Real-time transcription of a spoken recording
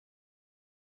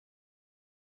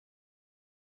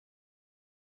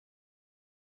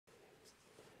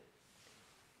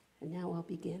And now I'll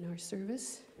begin our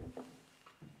service.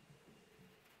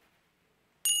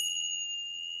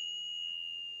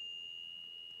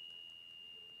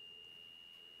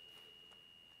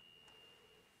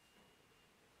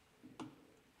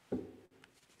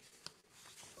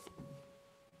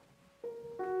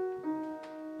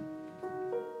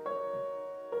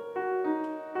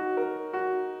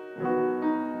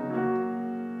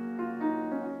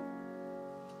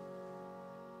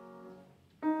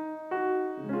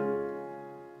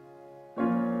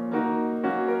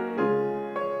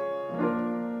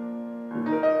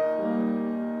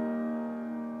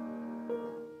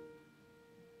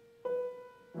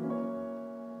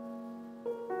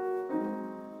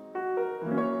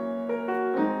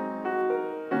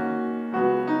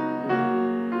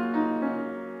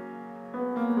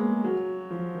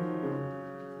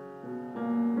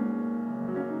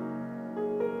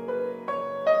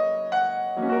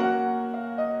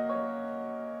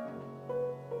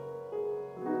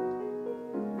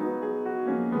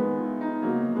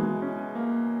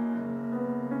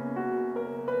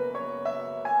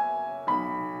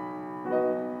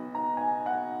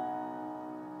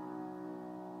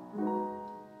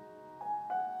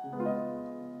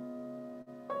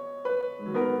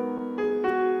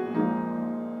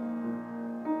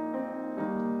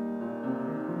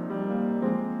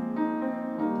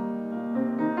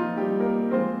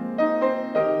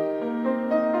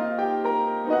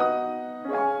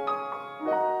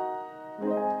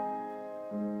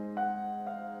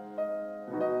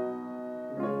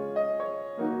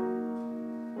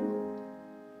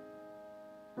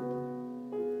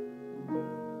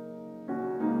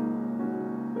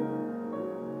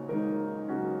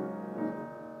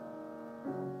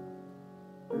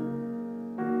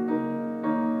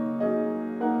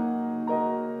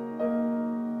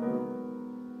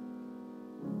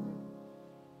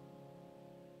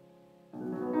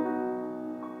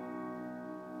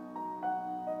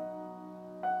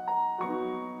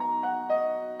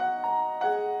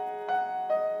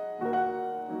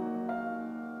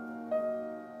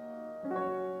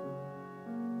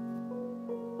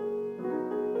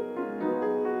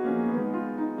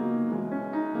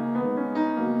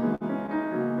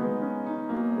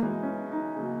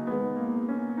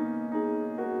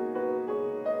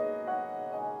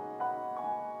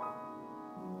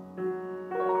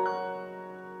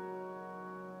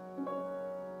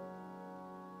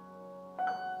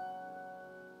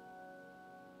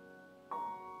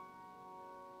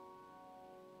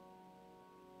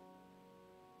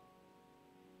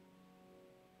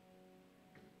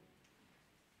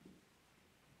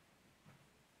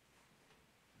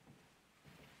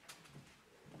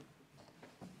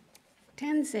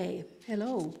 Tense,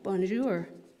 hello, bonjour.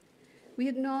 We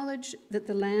acknowledge that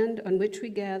the land on which we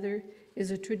gather is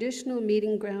a traditional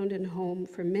meeting ground and home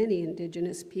for many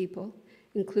Indigenous people,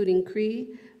 including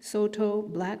Cree, Saulteaux,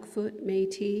 Blackfoot,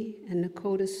 Métis, and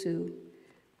Nakota Sioux.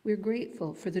 We're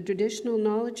grateful for the traditional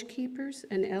knowledge keepers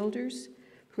and elders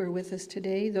who are with us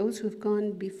today, those who have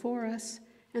gone before us,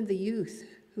 and the youth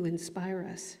who inspire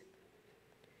us.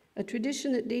 A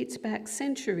tradition that dates back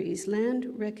centuries, land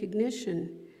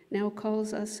recognition now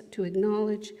calls us to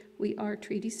acknowledge we are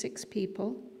Treaty 6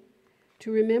 people, to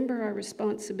remember our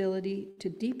responsibility to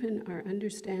deepen our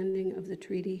understanding of the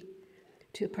treaty,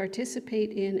 to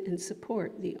participate in and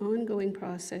support the ongoing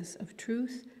process of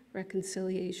truth,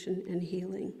 reconciliation, and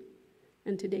healing.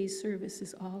 And today's service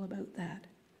is all about that.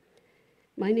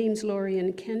 My name's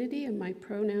Lorian Kennedy, and my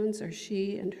pronouns are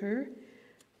she and her.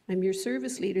 I'm your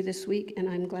service leader this week, and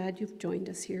I'm glad you've joined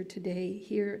us here today,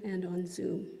 here and on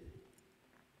Zoom.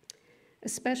 A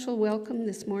special welcome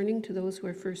this morning to those who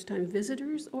are first-time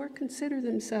visitors or consider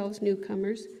themselves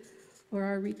newcomers or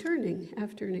are returning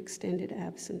after an extended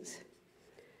absence.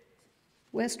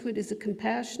 Westwood is a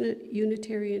compassionate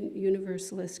Unitarian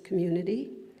Universalist community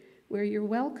where you're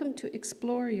welcome to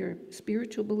explore your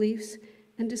spiritual beliefs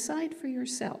and decide for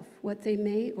yourself what they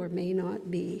may or may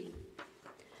not be.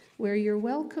 Where you're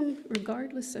welcome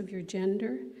regardless of your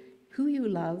gender, who you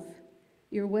love,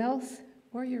 your wealth,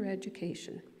 or your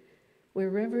education. Where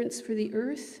reverence for the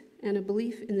earth and a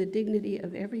belief in the dignity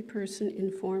of every person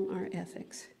inform our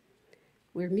ethics.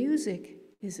 Where music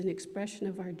is an expression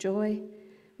of our joy,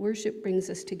 worship brings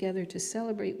us together to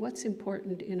celebrate what's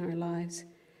important in our lives,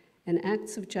 and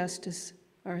acts of justice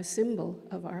are a symbol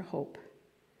of our hope.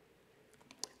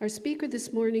 Our speaker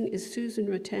this morning is Susan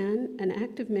Ruttan, an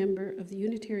active member of the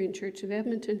Unitarian Church of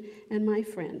Edmonton and my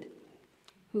friend,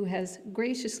 who has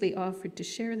graciously offered to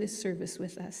share this service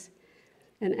with us.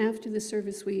 And after the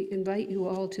service, we invite you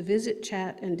all to visit,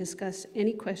 chat, and discuss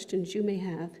any questions you may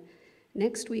have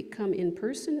Next week, come in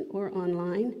person or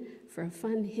online for a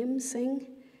fun hymn sing,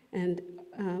 and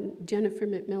Jennifer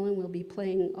McMillan will be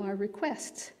playing our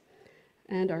requests,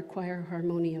 and our choir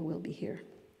harmonia will be here.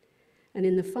 And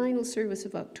in the final service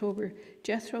of October,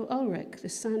 Jethro Ulrich, the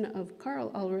son of Carl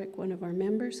Ulrich, one of our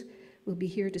members, will be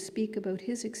here to speak about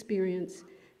his experience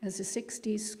as a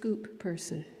 60s scoop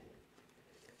person.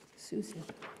 Susan.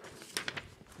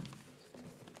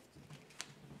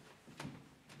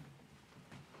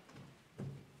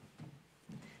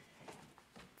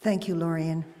 Thank you,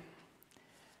 Lorian.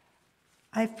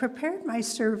 I've prepared my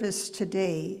service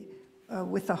today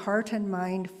with the heart and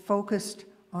mind focused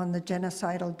on the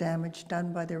genocidal damage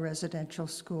done by the residential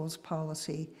schools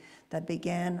policy that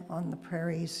began on the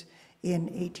prairies in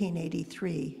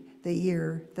 1883, the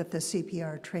year that the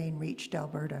CPR train reached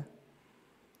Alberta.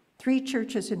 3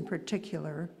 churches in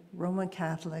particular, Roman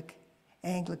Catholic,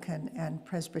 Anglican, and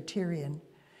Presbyterian,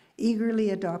 eagerly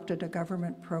adopted a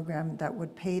government program that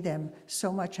would pay them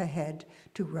so much ahead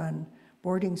to run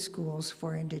boarding schools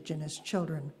for Indigenous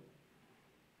children.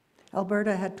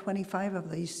 Alberta had 25 of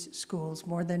these schools,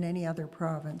 more than any other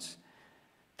province.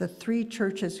 The 3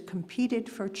 churches competed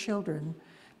for children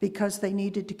because they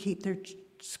needed to keep their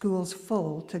schools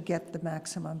full to get the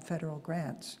maximum federal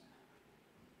grants.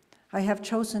 I have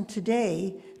chosen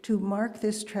today to mark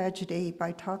this tragedy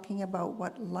by talking about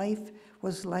what life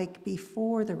was like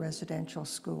before the residential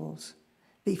schools,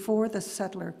 before the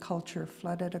settler culture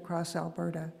flooded across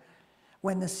Alberta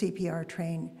when the CPR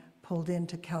train pulled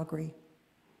into Calgary.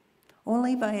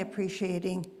 Only by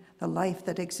appreciating the life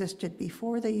that existed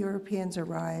before the Europeans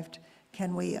arrived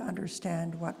can we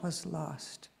understand what was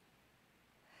lost.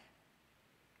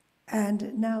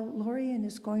 And now Lorian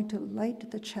is going to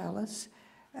light the chalice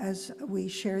as we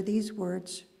share these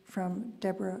words from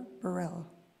Deborah Burrell.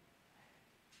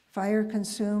 Fire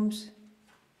consumes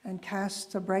and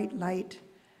casts a bright light.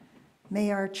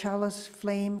 May our chalice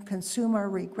flame consume our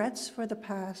regrets for the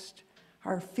past,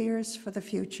 our fears for the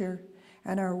future,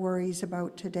 and our worries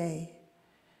about today.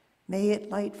 May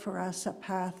it light for us a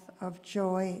path of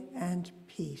joy and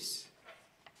peace.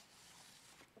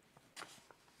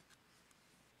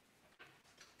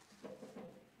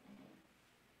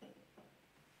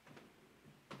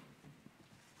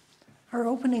 Our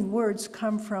opening words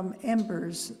come from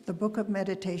Embers, the book of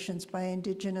meditations by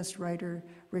Indigenous writer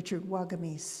Richard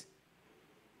Wagamese.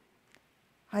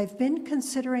 I've been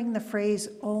considering the phrase,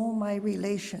 "all my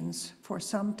relations," for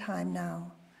some time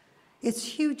now. It's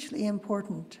hugely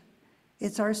important.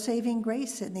 It's our saving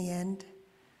grace in the end.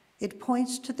 It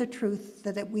points to the truth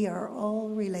that we are all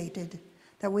related,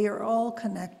 that we are all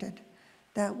connected,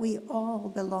 that we all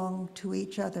belong to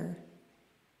each other.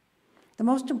 The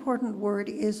most important word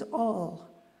is all,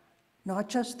 not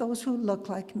just those who look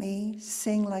like me,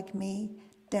 sing like me,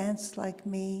 dance like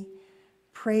me,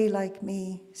 pray like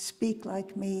me, speak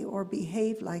like me, or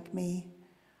behave like me.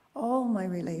 All my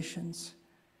relations.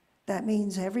 That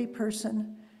means every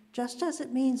person, just as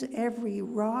it means every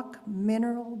rock,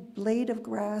 mineral, blade of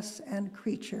grass, and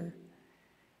creature.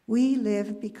 We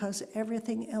live because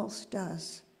everything else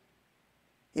does.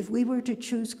 If we were to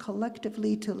choose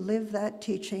collectively to live that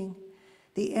teaching,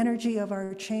 the energy of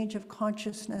our change of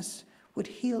consciousness would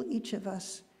heal each of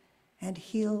us and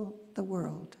heal the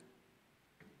world.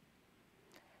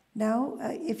 Now,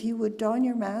 if you would don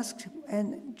your masks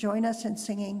and join us in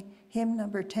singing hymn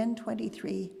number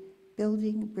 1023,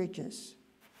 Building Bridges.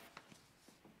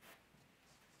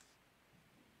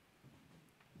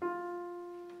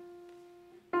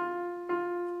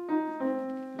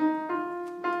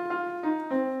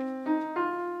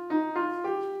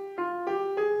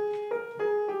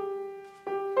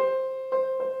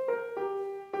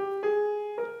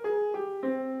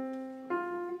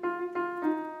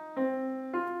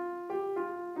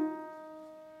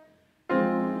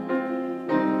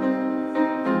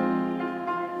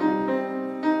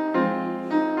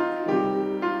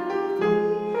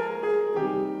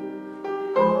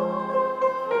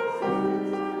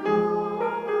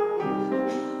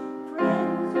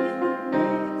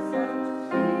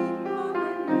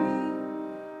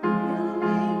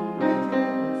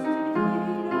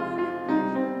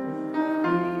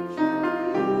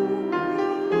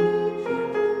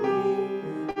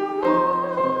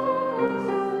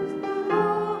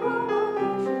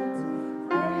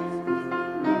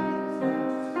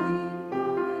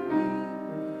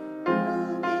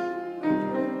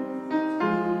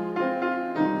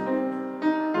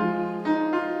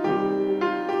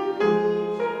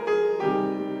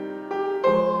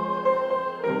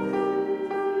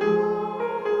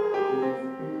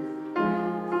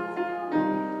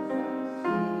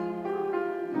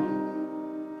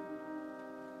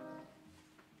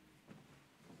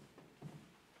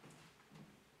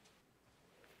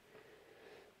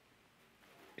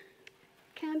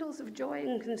 Candles of Joy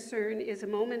and Concern is a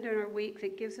moment in our week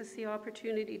that gives us the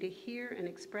opportunity to hear and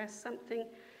express something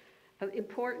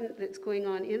important that's going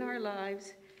on in our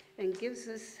lives and gives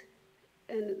us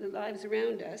and the lives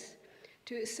around us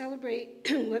to celebrate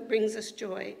what brings us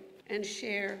joy and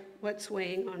share what's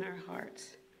weighing on our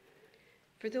hearts.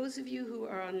 For those of you who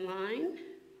are online,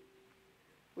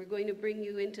 we're going to bring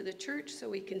you into the church so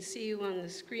we can see you on the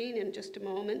screen in just a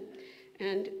moment.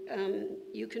 And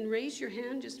you can raise your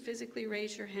hand, just physically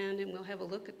raise your hand, and we'll have a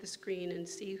look at the screen and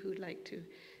see who'd like to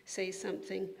say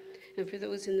something. And for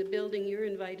those in the building, you're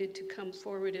invited to come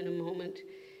forward in a moment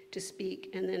to speak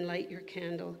and then light your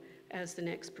candle as the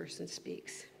next person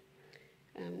speaks.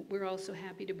 We're also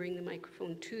happy to bring the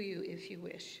microphone to you if you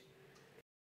wish.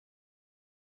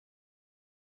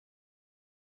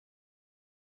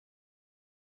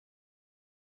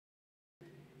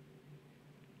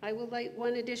 I will light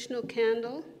one additional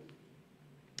candle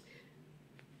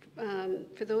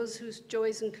for those whose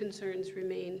joys and concerns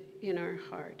remain in our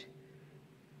heart.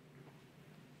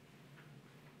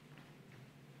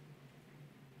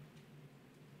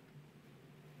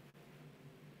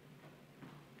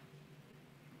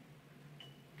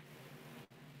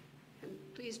 And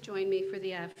please join me for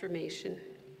the affirmation.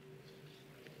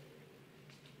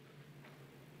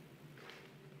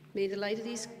 May the light of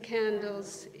these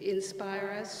candles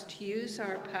inspire us to use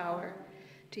our power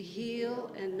to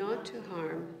heal and not to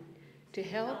harm, to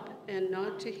help and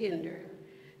not to hinder,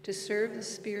 to serve the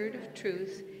Spirit of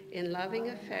truth in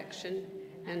loving affection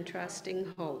and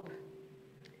trusting hope.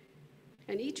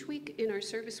 And each week in our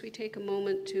service, we take a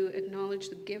moment to acknowledge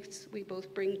the gifts we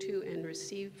both bring to and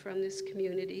receive from this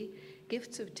community,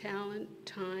 gifts of talent,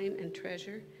 time, and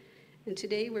treasure. And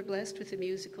today we're blessed with the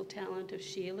musical talent of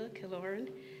Sheila, Killoran,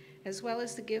 as well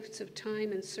as the gifts of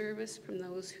time and service from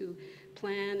those who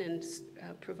plan and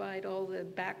provide all the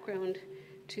background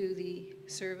to the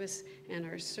service and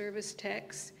our service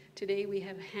techs. Today we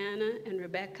have Hannah and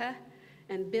Rebecca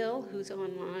and Bill, who's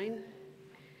online.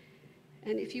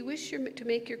 And if you wish to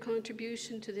make your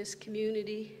contribution to this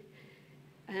community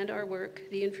and our work,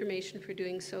 the information for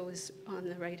doing so is on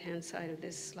the right-hand side of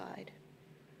this slide.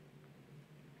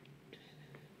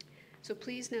 So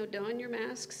please now don your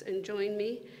masks and join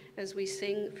me as we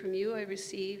sing From You I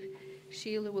Receive.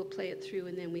 Sheila will play it through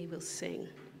and then we will sing.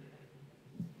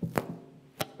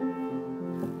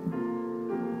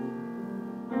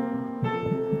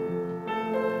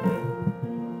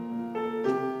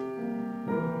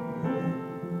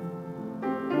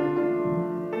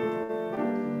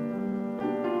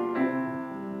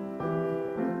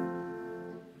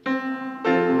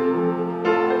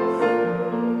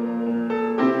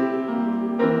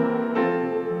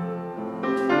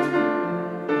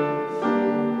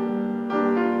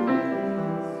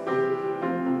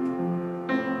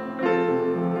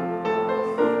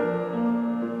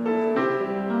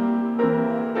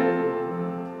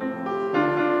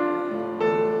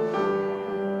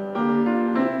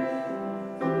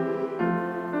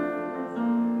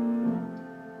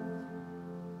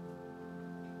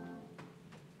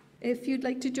 If you'd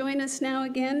like to join us now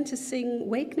again to sing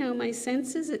Wake Now My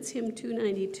Senses, it's hymn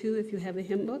 292 if you have a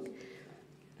hymn book.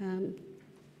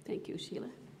 Thank you, Sheila.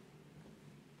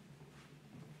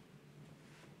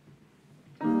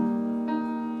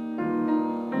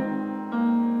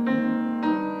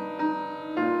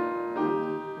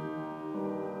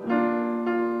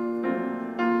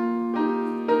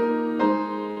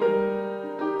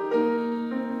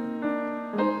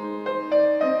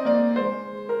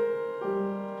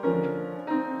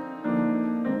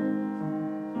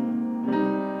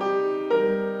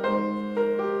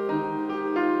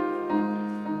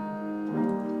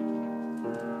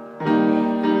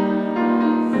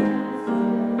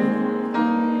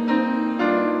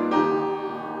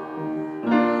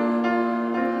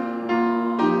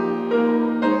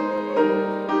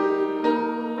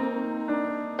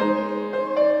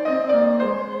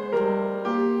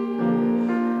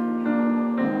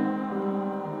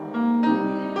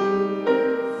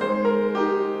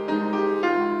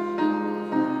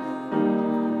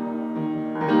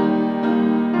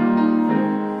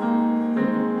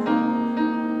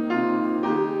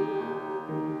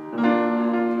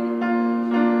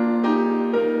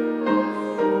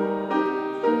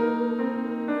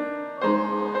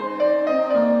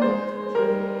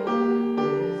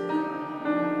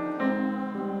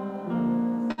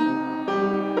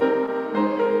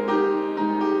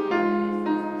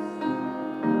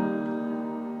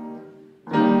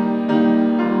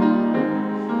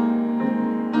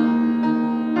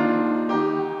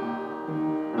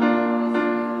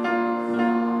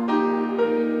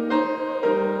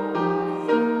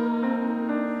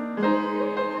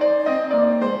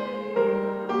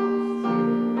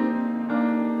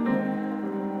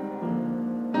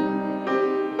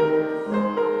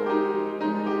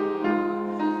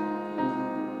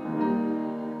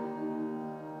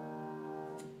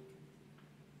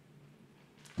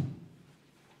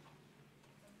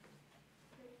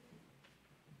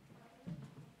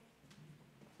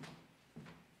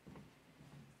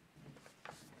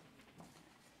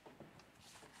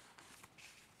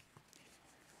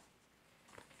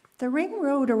 The ring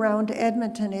road around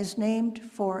Edmonton is named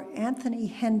for Anthony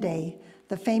Henday,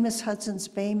 the famous Hudson's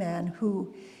Bay man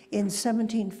who, in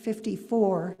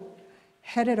 1754,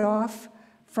 headed off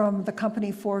from the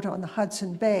company fort on the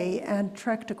Hudson Bay and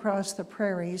trekked across the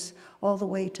prairies all the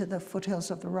way to the foothills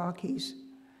of the Rockies.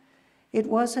 It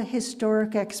was a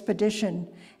historic expedition,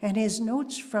 and his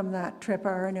notes from that trip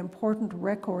are an important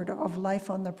record of life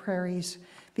on the prairies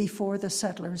before the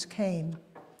settlers came.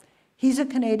 He's a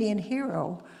Canadian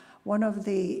hero. One of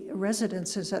the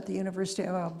residences at the University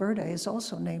of Alberta is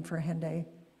also named for Henday.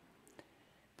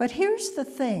 But here's the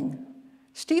thing.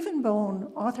 Stephen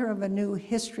Bone, author of a new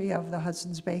history of the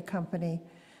Hudson's Bay Company,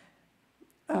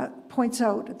 points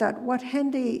out that what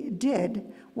Henday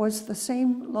did was the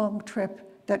same long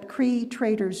trip that Cree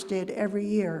traders did every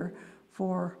year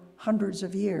for hundreds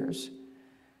of years.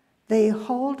 They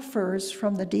hauled furs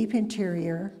from the deep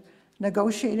interior,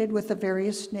 negotiated with the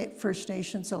various First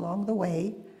Nations along the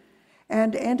way,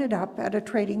 and ended up at a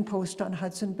trading post on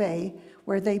Hudson Bay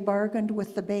where they bargained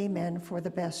with the baymen for the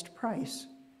best price.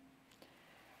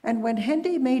 And when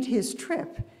Henday made his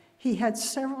trip, he had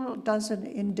several dozen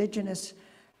Indigenous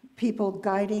people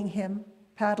guiding him,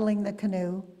 paddling the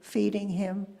canoe, feeding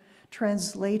him,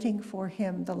 translating for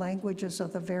him the languages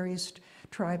of the various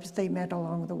tribes they met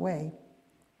along the way.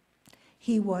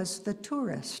 He was the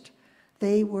tourist.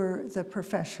 They were the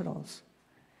professionals.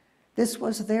 This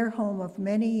was their home of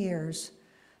many years,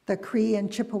 the Cree and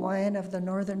Chipewyan of the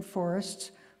northern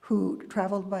forests who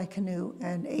traveled by canoe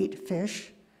and ate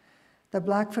fish, the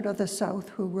Blackfoot of the south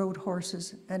who rode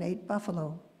horses and ate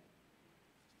buffalo.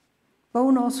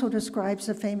 Bone also describes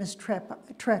the famous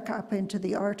trek up into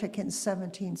the Arctic in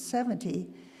 1770,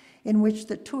 in which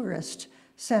the tourist,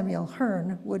 Samuel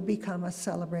Hearne, would become a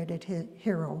celebrated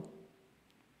hero.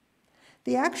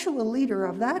 The actual leader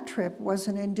of that trip was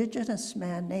an Indigenous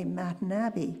man named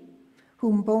Matanabe,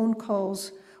 whom Bone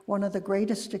calls one of the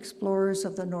greatest explorers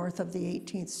of the north of the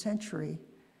 18th century.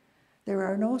 There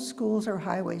are no schools or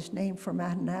highways named for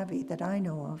Matanabe that I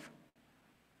know of.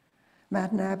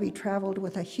 Matanabe traveled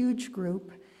with a huge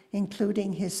group,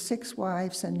 including his 6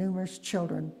 wives and numerous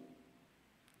children.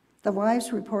 The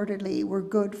wives reportedly were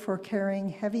good for carrying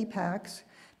heavy packs,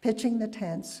 pitching the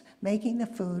tents, making the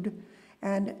food,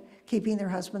 and keeping their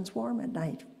husbands warm at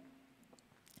night.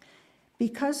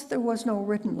 Because there was no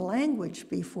written language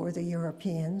before the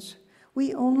Europeans,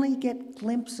 we only get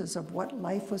glimpses of what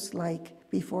life was like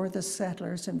before the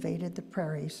settlers invaded the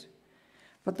prairies.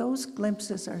 But those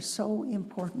glimpses are so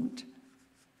important.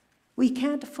 We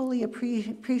can't fully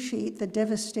appreciate the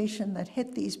devastation that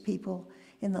hit these people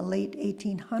in the late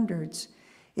 1800s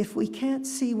if we can't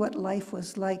see what life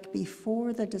was like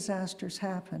before the disasters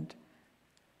happened,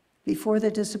 before the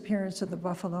disappearance of the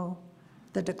buffalo,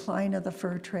 the decline of the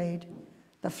fur trade,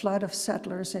 the flood of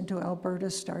settlers into Alberta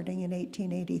starting in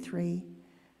 1883,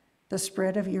 the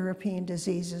spread of European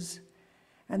diseases,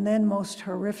 and then most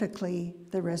horrifically,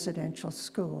 the residential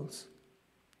schools.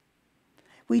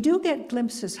 We do get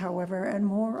glimpses, however, and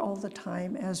more all the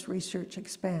time as research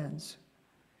expands.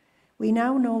 We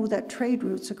now know that trade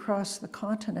routes across the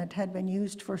continent had been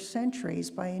used for centuries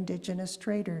by Indigenous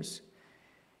traders.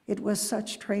 It was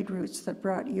such trade routes that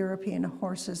brought European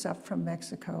horses up from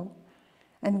Mexico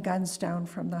and guns down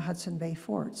from the Hudson Bay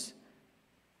forts.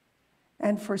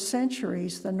 And for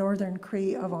centuries, the Northern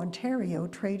Cree of Ontario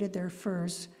traded their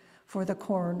furs for the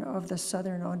corn of the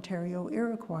Southern Ontario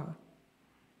Iroquois.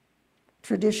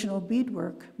 Traditional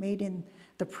beadwork made in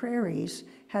the prairies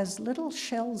has little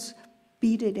shells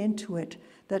beaded into it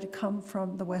that come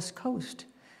from the West Coast,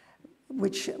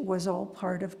 which was all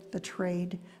part of the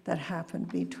trade that happened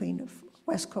between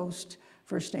West Coast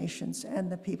First Nations and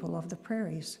the people of the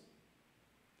prairies.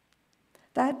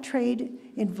 That trade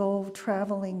involved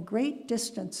traveling great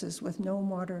distances with no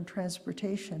modern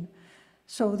transportation,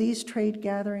 so these trade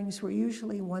gatherings were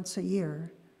usually once a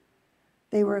year.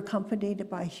 They were accompanied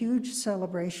by huge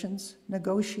celebrations,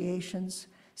 negotiations,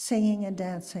 singing and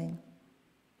dancing.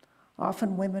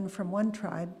 Often women from one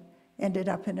tribe ended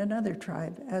up in another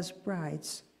tribe as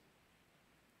brides.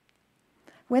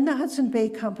 When the Hudson Bay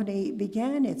Company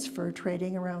began its fur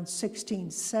trading around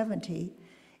 1670,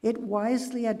 it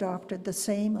wisely adopted the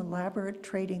same elaborate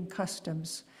trading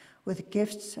customs with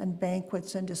gifts and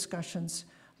banquets and discussions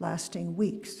lasting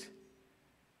weeks.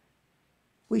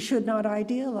 We should not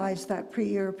idealize that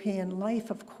pre-European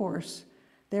life, of course.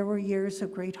 There were years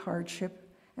of great hardship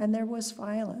and there was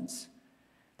violence.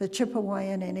 The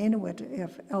Chipewyan and Inuit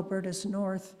of Alberta's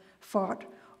north fought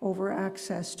over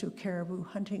access to caribou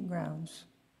hunting grounds.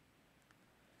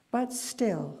 But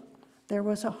still, there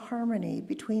was a harmony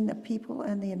between the people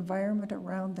and the environment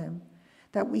around them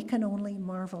that we can only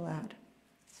marvel at.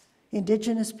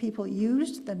 Indigenous people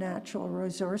used the natural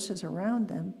resources around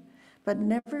them, but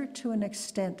never to an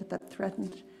extent that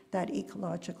threatened that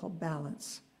ecological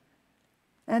balance.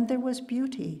 And there was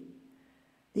beauty.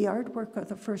 The artwork of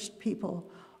the first people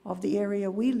of the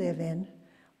area we live in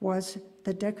was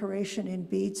the decoration in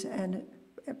beads and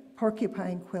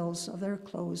porcupine quills of their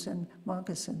clothes and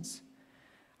moccasins,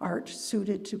 art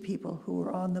suited to people who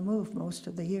were on the move most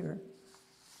of the year.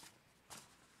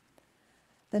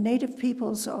 The native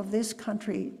peoples of this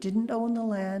country didn't own the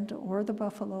land or the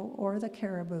buffalo or the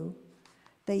caribou.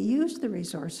 They used the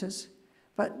resources,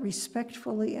 but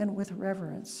respectfully and with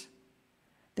reverence.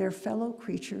 Their fellow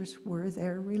creatures were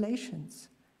their relations.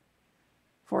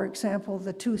 For example,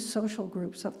 the two social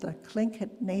groups of the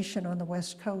Tlingit Nation on the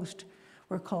west coast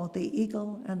were called the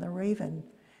eagle and the raven,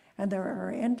 and there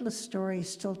are endless stories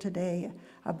still today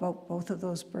about both of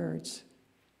those birds.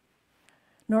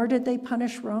 Nor did they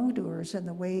punish wrongdoers in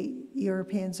the way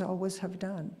Europeans always have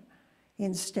done.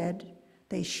 Instead,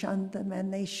 they shunned them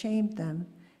and they shamed them,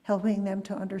 helping them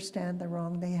to understand the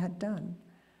wrong they had done.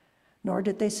 Nor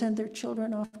did they send their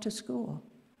children off to school.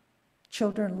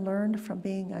 Children learned from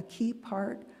being a key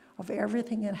part of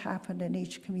everything that happened in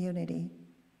each community.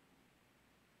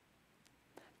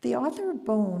 The author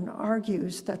Bone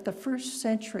argues that the first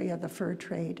century of the fur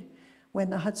trade, when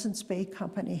the Hudson's Bay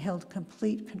Company held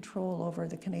complete control over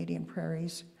the Canadian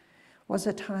prairies, was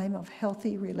a time of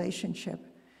healthy relationship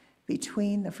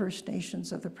between the First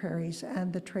Nations of the prairies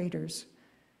and the traders.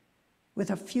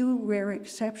 With a few rare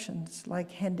exceptions,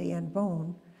 like Hendy and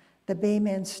Bone, the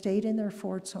baymen stayed in their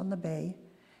forts on the bay,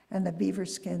 and the beaver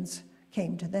skins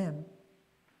came to them.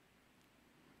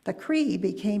 The Cree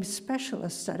became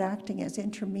specialists at acting as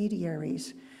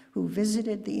intermediaries who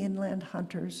visited the inland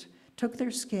hunters, took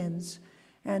their skins,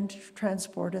 and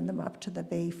transported them up to the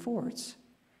bay forts.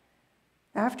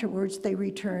 Afterwards, they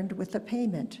returned with the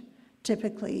payment,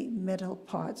 typically metal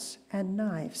pots and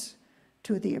knives,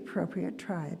 to the appropriate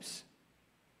tribes.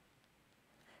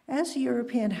 As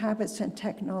European habits and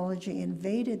technology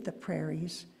invaded the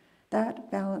prairies, that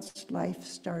balanced life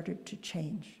started to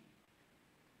change.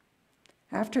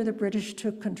 After the British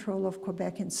took control of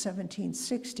Quebec in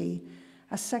 1760,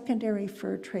 a secondary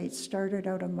fur trade started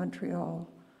out of Montreal,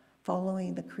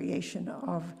 following the creation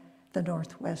of the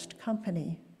Northwest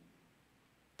Company.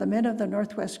 The men of the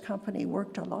Northwest Company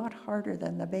worked a lot harder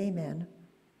than the baymen.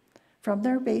 From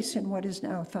their base in what is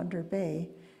now Thunder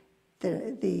Bay,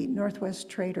 the Northwest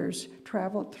traders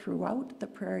traveled throughout the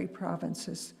prairie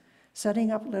provinces, setting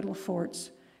up little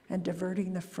forts and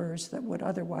diverting the furs that would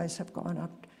otherwise have gone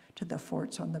up to the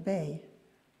forts on the bay.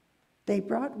 They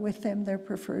brought with them their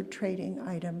preferred trading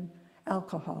item,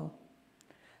 alcohol.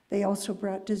 They also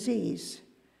brought disease,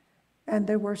 and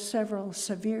there were several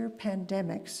severe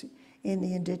pandemics in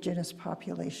the Indigenous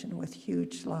population with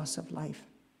huge loss of life.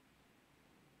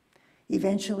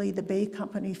 Eventually, the Bay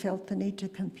Company felt the need to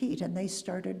compete, and they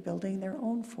started building their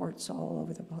own forts all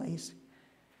over the place.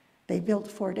 They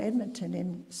built Fort Edmonton in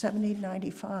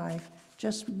 1795,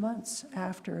 just months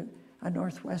after a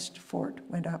Northwest fort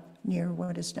went up near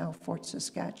what is now Fort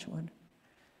Saskatchewan.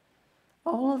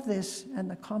 All of this and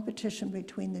the competition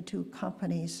between the two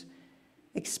companies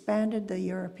expanded the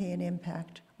European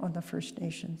impact on the First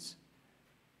Nations.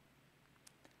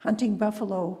 Hunting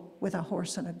buffalo with a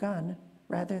horse and a gun,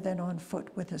 rather than on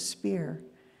foot with a spear,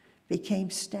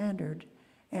 became standard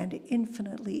and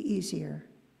infinitely easier.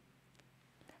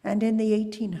 And in the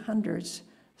 1800s,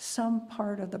 some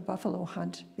part of the buffalo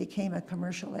hunt became a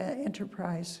commercial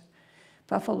enterprise.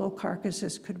 Buffalo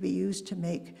carcasses could be used to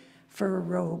make fur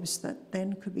robes that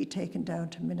then could be taken down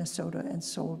to Minnesota and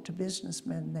sold to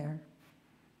businessmen there.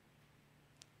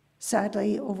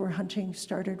 Sadly, overhunting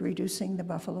started reducing the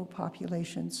buffalo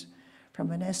populations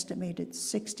from an estimated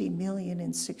 60 million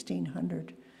in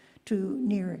 1600 to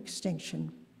near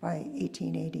extinction by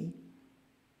 1880.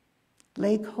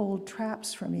 Leg-hold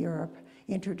traps from Europe,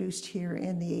 introduced here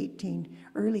in the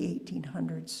early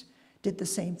 1800s, did the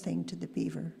same thing to the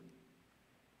beaver.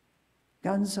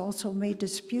 Guns also made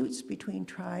disputes between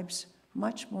tribes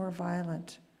much more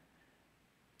violent.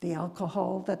 The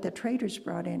alcohol that the traders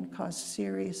brought in caused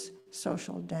serious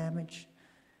social damage.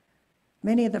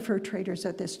 Many of the fur traders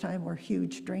at this time were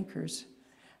huge drinkers,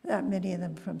 many of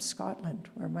them from Scotland,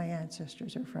 where my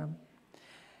ancestors are from.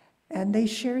 And they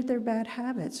shared their bad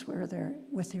habits with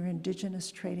their Indigenous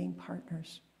trading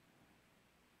partners.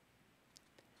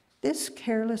 This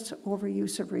careless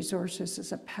overuse of resources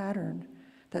is a pattern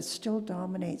that still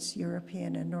dominates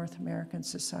European and North American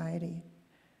society.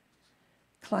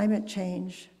 Climate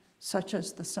change, such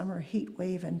as the summer heat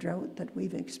wave and drought that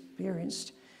we've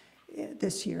experienced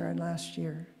this year and last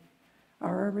year,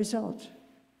 are a result.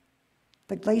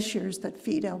 The glaciers that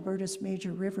feed Alberta's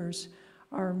major rivers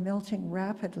are melting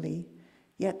rapidly,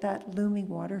 yet that looming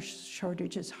water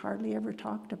shortage is hardly ever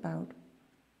talked about.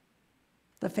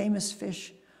 The famous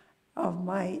fish of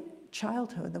my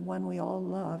childhood, the one we all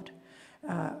loved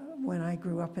when I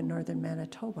grew up in northern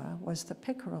Manitoba, was the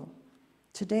pickerel.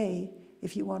 Today,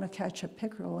 if you want to catch a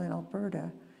pickerel in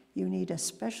Alberta, you need a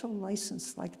special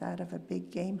license like that of a big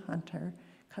game hunter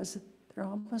because they're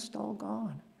almost all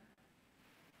gone.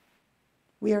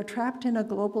 We are trapped in a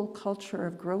global culture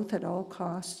of growth at all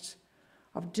costs,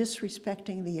 of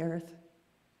disrespecting the earth.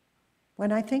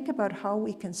 When I think about how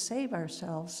we can save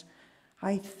ourselves,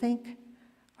 I think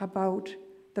about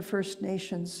the First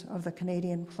Nations of the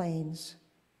Canadian Plains.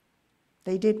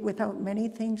 They did without many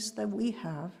things that we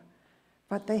have,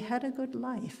 but they had a good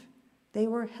life. They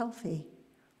were healthy.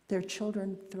 Their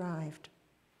children thrived.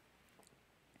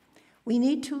 We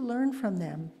need to learn from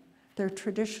them, their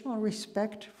traditional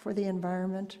respect for the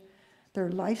environment, their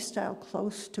lifestyle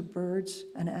close to birds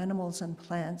and animals and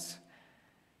plants.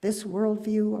 This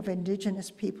worldview of Indigenous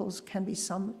peoples can be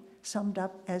summed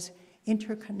up as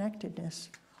interconnectedness,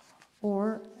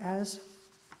 or as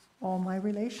all my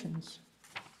relations.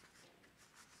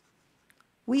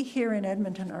 We here in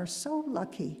Edmonton are so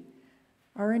lucky.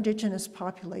 Our Indigenous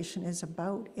population is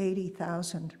about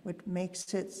 80,000, which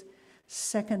makes it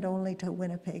second only to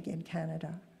Winnipeg in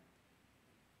Canada.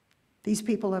 These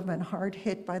people have been hard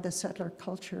hit by the settler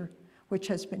culture, which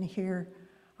has been here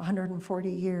 140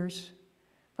 years,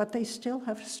 but they still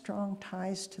have strong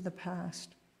ties to the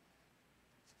past.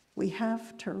 We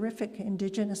have terrific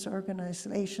Indigenous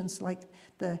organizations like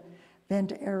the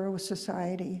Bent Arrow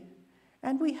Society,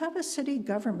 and we have a city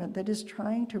government that is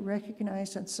trying to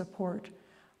recognize and support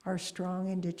our strong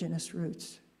Indigenous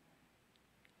roots.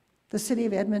 The City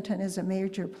of Edmonton is a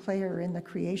major player in the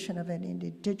creation of an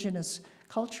Indigenous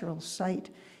cultural site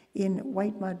in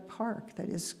White Mud Park that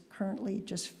is currently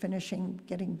just finishing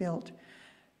getting built.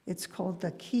 It's called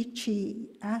the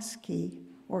Kichi-Aski,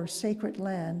 or Sacred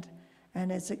Land, and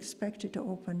it's expected to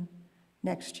open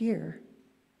next year.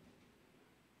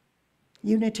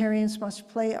 Unitarians must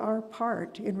play our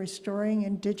part in restoring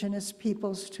Indigenous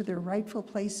peoples to their rightful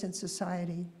place in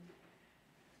society.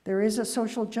 There is a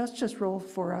social justice role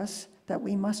for us that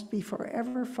we must be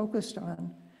forever focused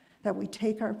on, that we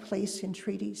take our place in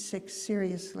Treaty 6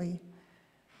 seriously.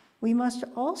 We must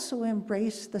also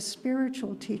embrace the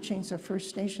spiritual teachings of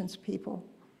First Nations people,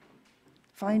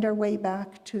 find our way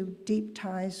back to deep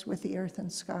ties with the earth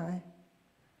and sky.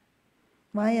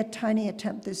 My tiny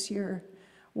attempt this year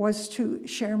was to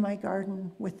share my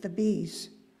garden with the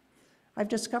bees. I've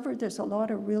discovered there's a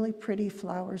lot of really pretty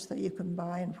flowers that you can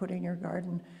buy and put in your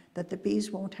garden that the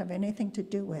bees won't have anything to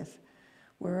do with,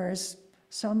 whereas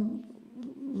some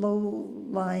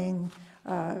low-lying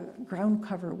ground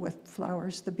cover with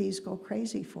flowers the bees go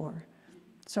crazy for.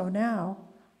 So now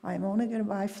I'm only going to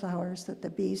buy flowers that the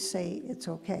bees say it's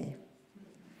okay.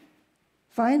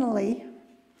 Finally,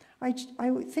 I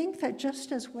think that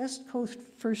just as West Coast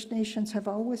First Nations have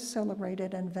always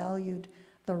celebrated and valued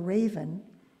the raven,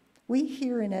 we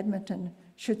here in Edmonton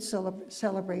should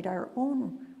celebrate our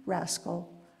own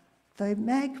rascal, the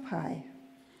magpie.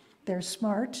 They're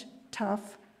smart,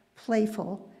 tough,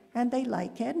 playful, and they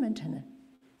like Edmonton.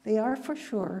 They are for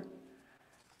sure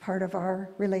part of our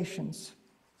relations.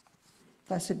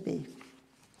 Blessed be.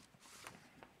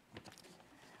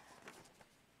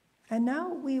 And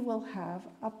now we will have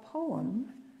a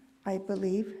poem, I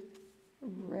believe,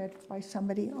 read by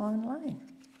somebody online.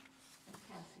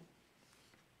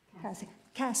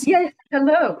 Cassie. Yes,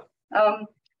 hello.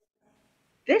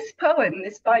 This poem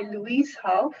is by Louise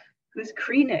Half, whose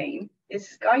Cree name is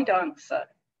Sky Dancer.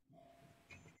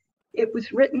 It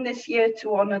was written this year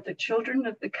to honor the children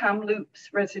of the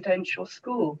Kamloops Residential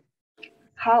School.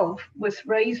 Half was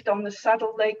raised on the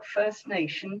Saddle Lake First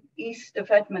Nation east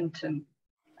of Edmonton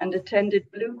and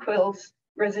attended Blue Quills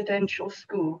Residential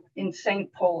School in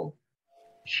St. Paul.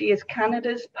 She is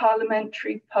Canada's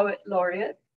Parliamentary Poet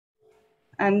Laureate,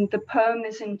 and the poem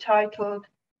is entitled,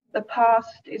 "The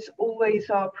Past is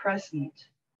Always Our Present."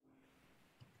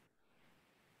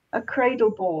 A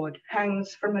cradle board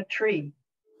hangs from a tree.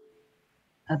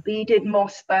 A beaded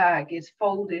moss bag is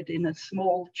folded in a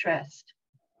small chest.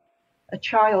 A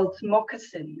child's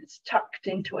moccasin is tucked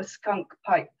into a skunk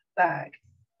pipe bag.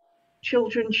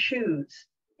 Children's shoes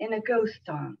in a ghost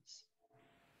dance.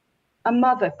 A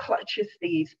mother clutches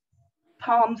these,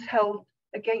 palms held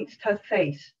against her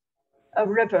face. A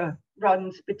river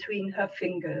runs between her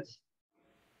fingers.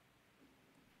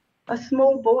 A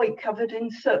small boy covered in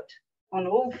soot, on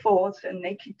all fours, a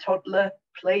naked toddler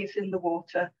plays in the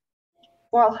water.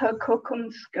 while her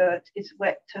kokum skirt is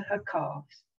wet to her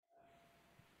calves.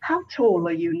 How tall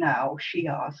are you now? She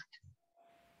asked.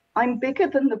 I'm bigger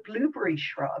than the blueberry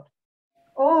shrub.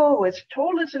 Oh, as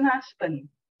tall as an aspen,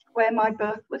 where my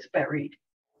birth was buried.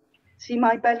 See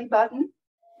my belly button?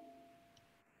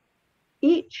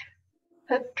 Each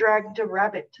had dragged a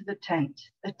rabbit to the tent,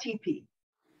 a teepee,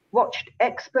 watched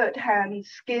expert hands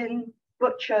skin,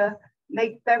 butcher,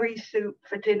 make berry soup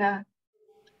for dinner.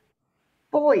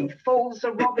 Boy falls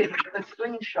a robin with a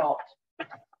slingshot.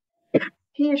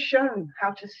 He is shown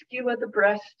how to skewer the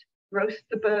breast, roast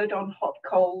the bird on hot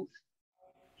coals.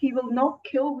 He will not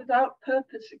kill without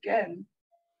purpose again.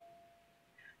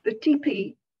 The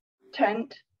teepee,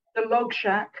 tent, the log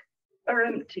shack are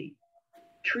empty.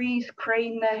 Trees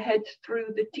crane their heads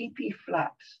through the teepee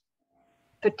flaps,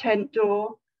 the tent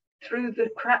door through the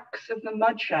cracks of the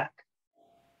mud shack.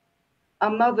 A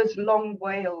mother's long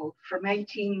wail from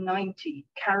 1890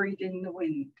 carried in the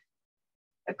wind.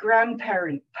 A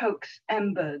grandparent pokes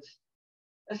embers,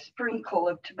 a sprinkle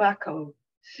of tobacco,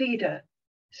 cedar,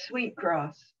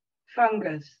 sweetgrass,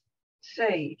 fungus,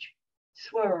 sage,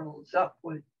 swirls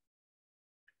upward.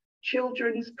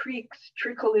 Children's creaks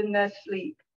trickle in their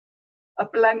sleep. A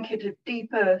blanket of deep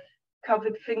earth,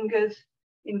 covered fingers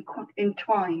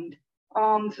entwined,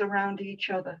 arms around each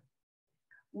other.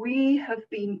 We have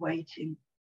been waiting.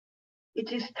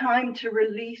 It is time to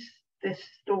release this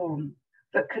storm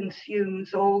that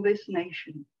consumes all this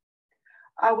nation.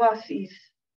 Awasis,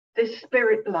 this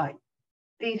spirit light,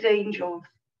 these angels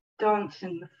dance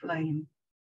in the flame.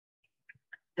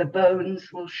 The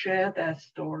bones will share their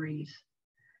stories.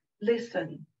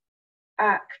 Listen,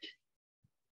 act.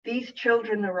 These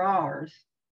children are ours,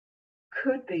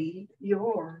 could be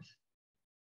yours.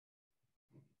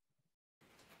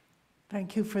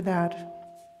 Thank you for that.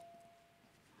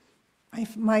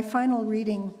 My final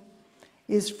reading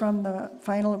is from the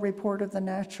final report of the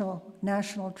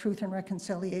National Truth and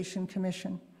Reconciliation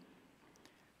Commission.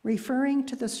 Referring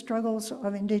to the struggles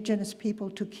of Indigenous people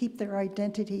to keep their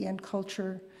identity and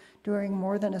culture during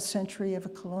more than a century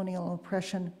of colonial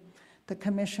oppression, the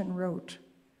Commission wrote,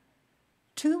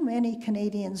 "Too many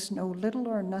Canadians know little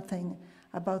or nothing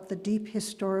about the deep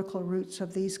historical roots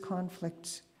of these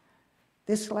conflicts.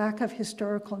 This lack of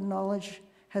historical knowledge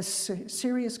has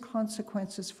serious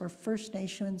consequences for First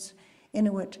Nations,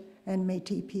 Inuit, and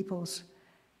Métis peoples,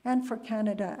 and for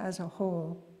Canada as a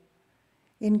whole.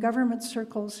 In government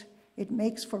circles, it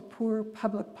makes for poor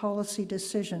public policy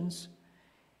decisions.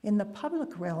 In the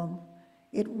public realm,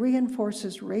 it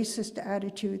reinforces racist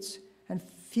attitudes and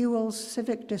fuels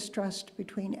civic distrust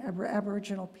between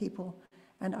Aboriginal people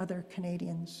and other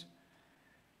Canadians.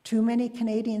 Too many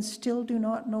Canadians still do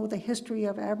not know the history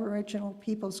of Aboriginal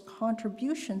people's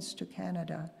contributions to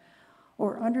Canada,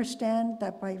 or understand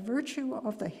that by virtue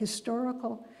of the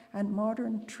historical and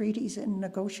modern treaties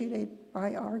negotiated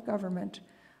by our government,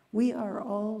 we are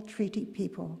all treaty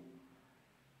people.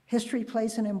 History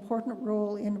plays an important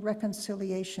role in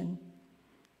reconciliation.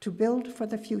 To build for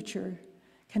the future,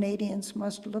 Canadians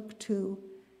must look to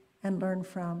and learn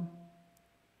from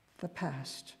the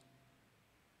past."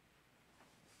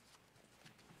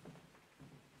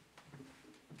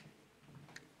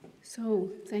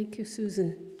 So, thank you,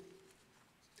 Susan.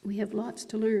 We have lots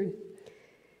to learn.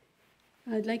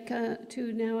 I'd like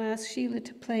to now ask Sheila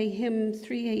to play hymn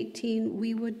 318,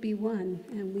 "We Would Be One,"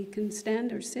 and we can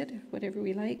stand or sit, whatever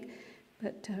we like,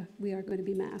 but we are going to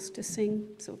be masked to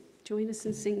sing, so join us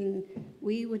in singing,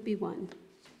 "We Would Be One."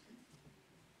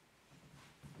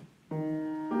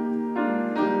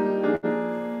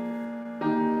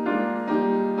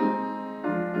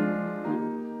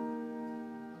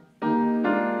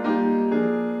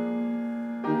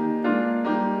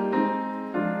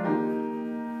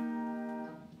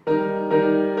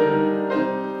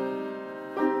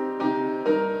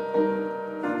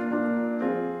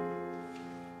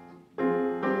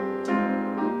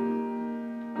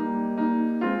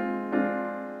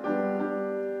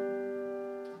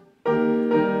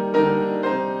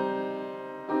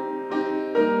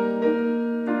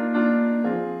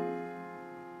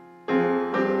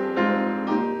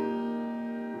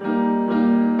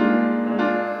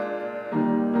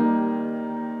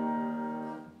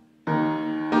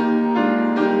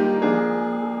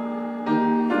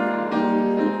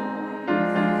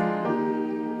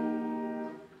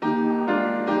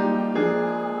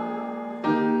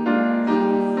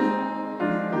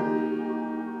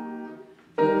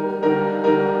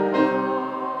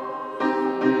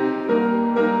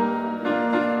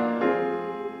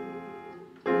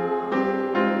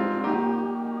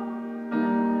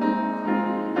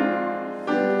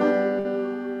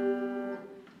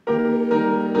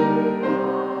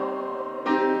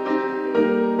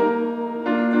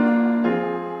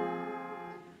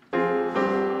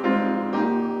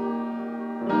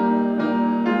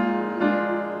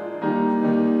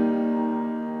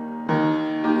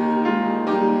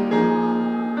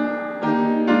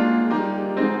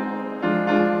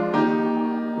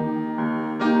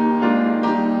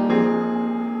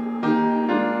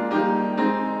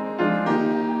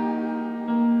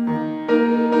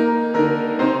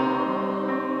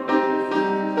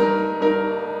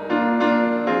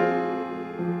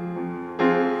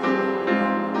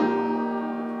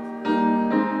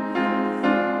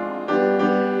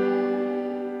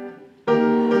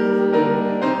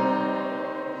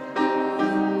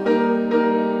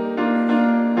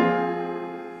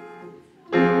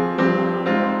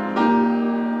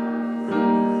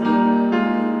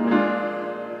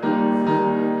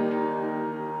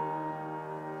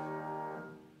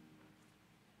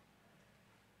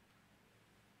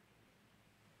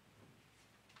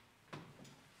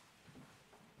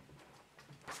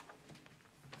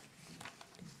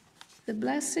 The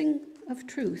blessing of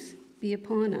truth be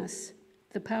upon us,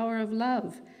 the power of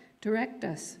love direct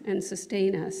us and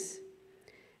sustain us.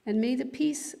 And may the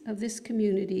peace of this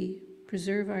community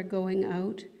preserve our going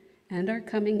out and our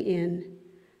coming in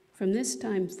from this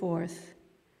time forth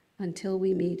until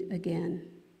we meet again.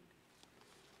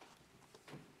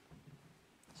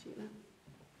 Sheila.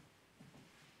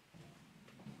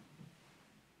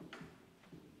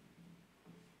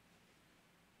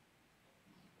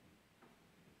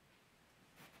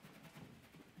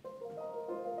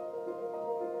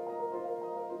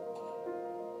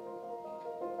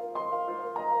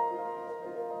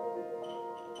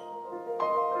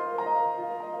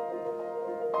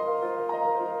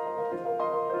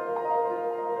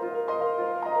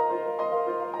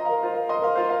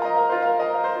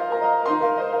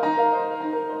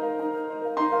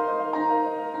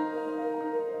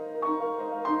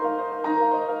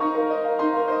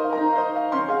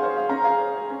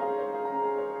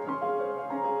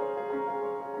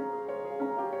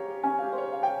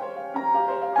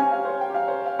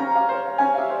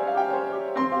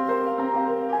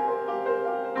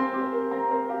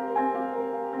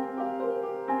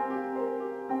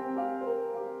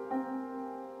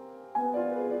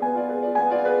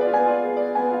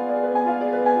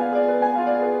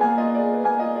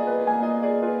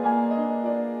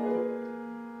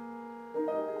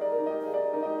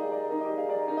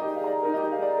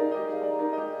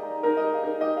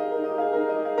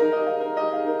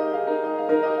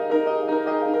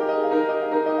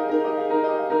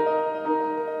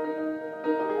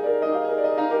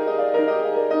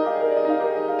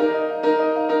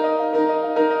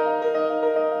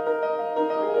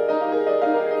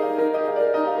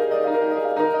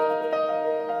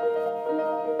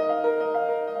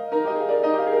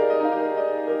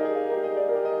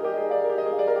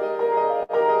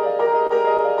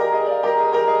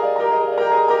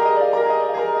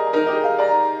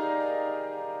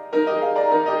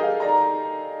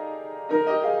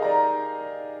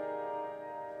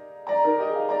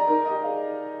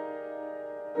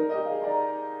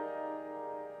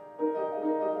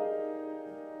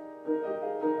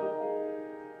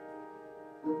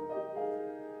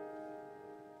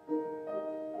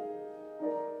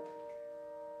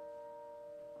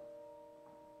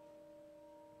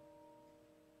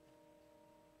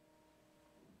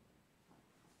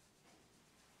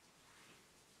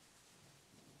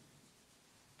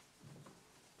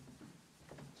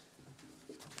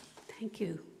 Thank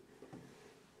you.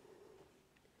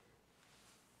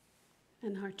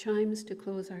 And our chimes to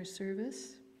close our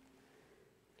service.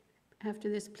 After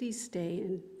this, please stay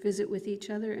and visit with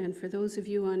each other. And for those of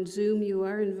you on Zoom, you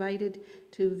are invited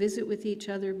to visit with each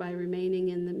other by remaining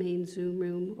in the main Zoom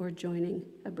room or joining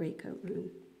a breakout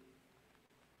room.